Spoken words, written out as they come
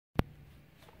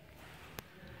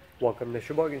Welcome to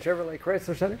Sheboygan Chevrolet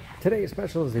Chrysler Center. Today's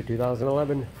special is the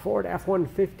 2011 Ford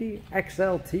F-150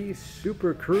 XLT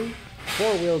SuperCrew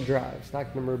 4-wheel drive,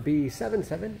 stock number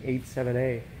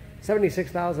B7787A.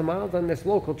 76,000 miles on this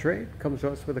local trade. Comes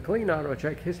to us with a clean auto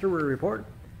check history report,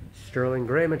 sterling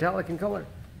gray metallic in color.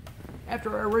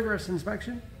 After our rigorous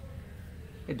inspection,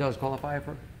 it does qualify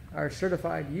for our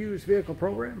certified used vehicle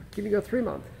program, giving you a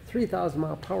 3-month,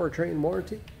 3,000-mile powertrain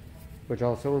warranty, which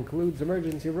also includes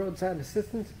emergency roadside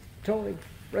assistance, towing,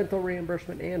 rental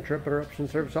reimbursement, and trip interruption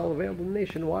service, all available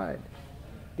nationwide.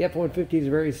 The F-150 is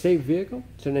a very safe vehicle.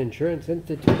 It's an Insurance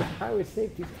Institute of Highway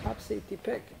Safety's top safety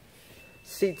pick.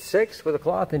 Seat 6 with a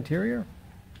cloth interior.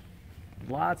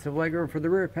 Lots of legroom for the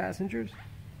rear passengers.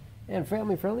 And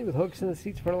family friendly with hooks in the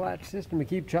seats for the latch system to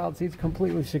keep child seats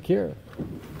completely secure.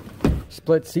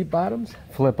 Split seat bottoms,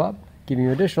 flip up, giving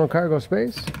you additional cargo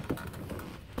space.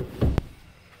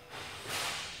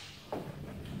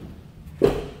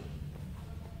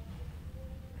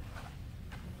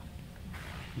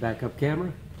 Backup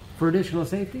camera for additional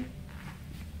safety.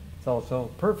 It's also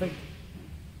perfect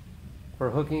for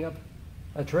hooking up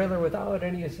a trailer without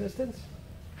any assistance.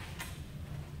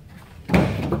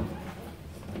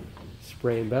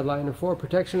 Spray and bed liner for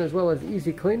protection as well as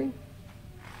easy cleaning.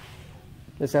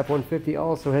 This F-150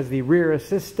 also has the rear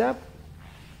assist step.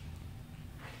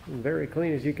 Very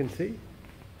clean, as you can see.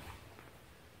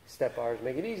 Step bars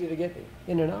make it easy to get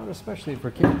in and out, especially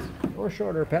for kids or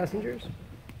shorter passengers.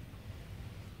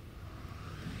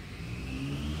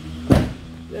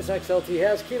 This XLT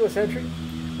has keyless entry,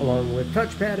 along with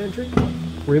touchpad entry,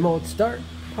 remote start,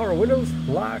 power windows,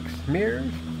 locks,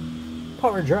 mirrors,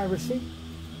 power driver's seat,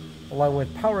 along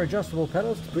with power adjustable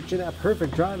pedals to put you in that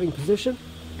perfect driving position.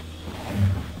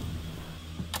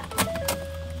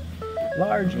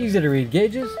 Large, easy to read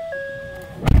gauges,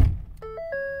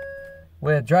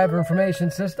 with driver information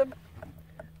system,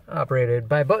 operated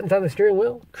by buttons on the steering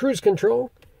wheel, cruise control,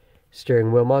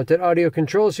 steering wheel mounted audio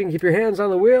controls so you can keep your hands on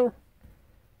the wheel,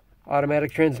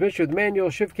 automatic transmission with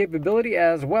manual shift capability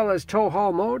as well as tow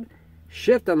haul mode,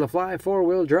 shift on the fly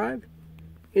 4-wheel drive,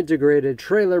 integrated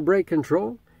trailer brake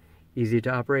control, easy to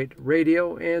operate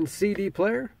radio and CD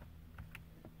player,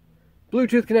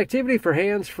 Bluetooth connectivity for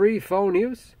hands-free phone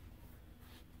use,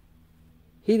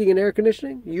 heating and air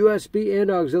conditioning, USB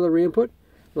and auxiliary input,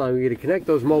 allowing you to connect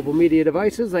those mobile media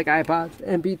devices like iPods,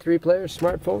 MP3 players,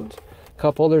 smartphones,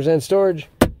 cup holders, and storage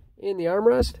in the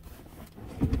armrest.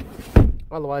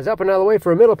 Otherwise, up and out of the way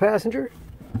for a middle passenger,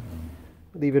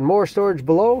 with even more storage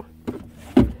below,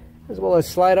 as well as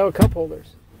slide-out cup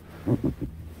holders.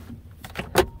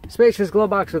 Spacious glove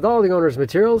box with all the owner's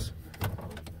materials.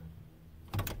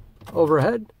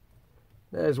 Overhead,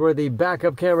 that is where the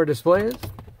backup camera display is.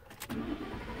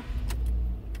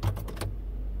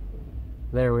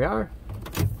 There we are.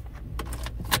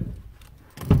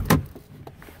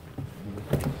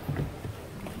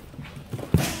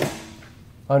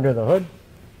 Under the hood,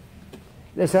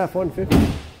 this F-150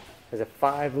 has a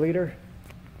 5-liter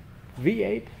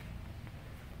V8,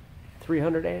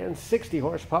 360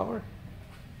 horsepower.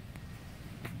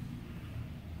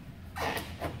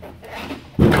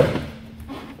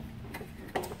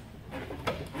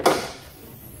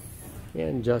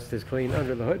 And just as clean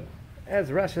under the hood as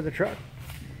the rest of the truck.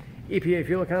 EPA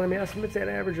fuel economy estimates at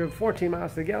an average of 14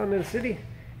 miles to the gallon in the city,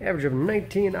 average of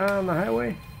 19 on the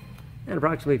highway, and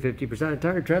approximately 50%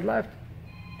 tire tread left.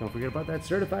 Don't forget about that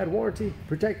certified warranty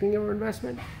protecting your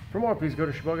investment. For more, please go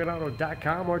to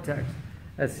SheboyganAuto.com or text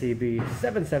SCB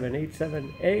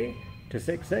 7787A to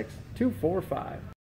 66245.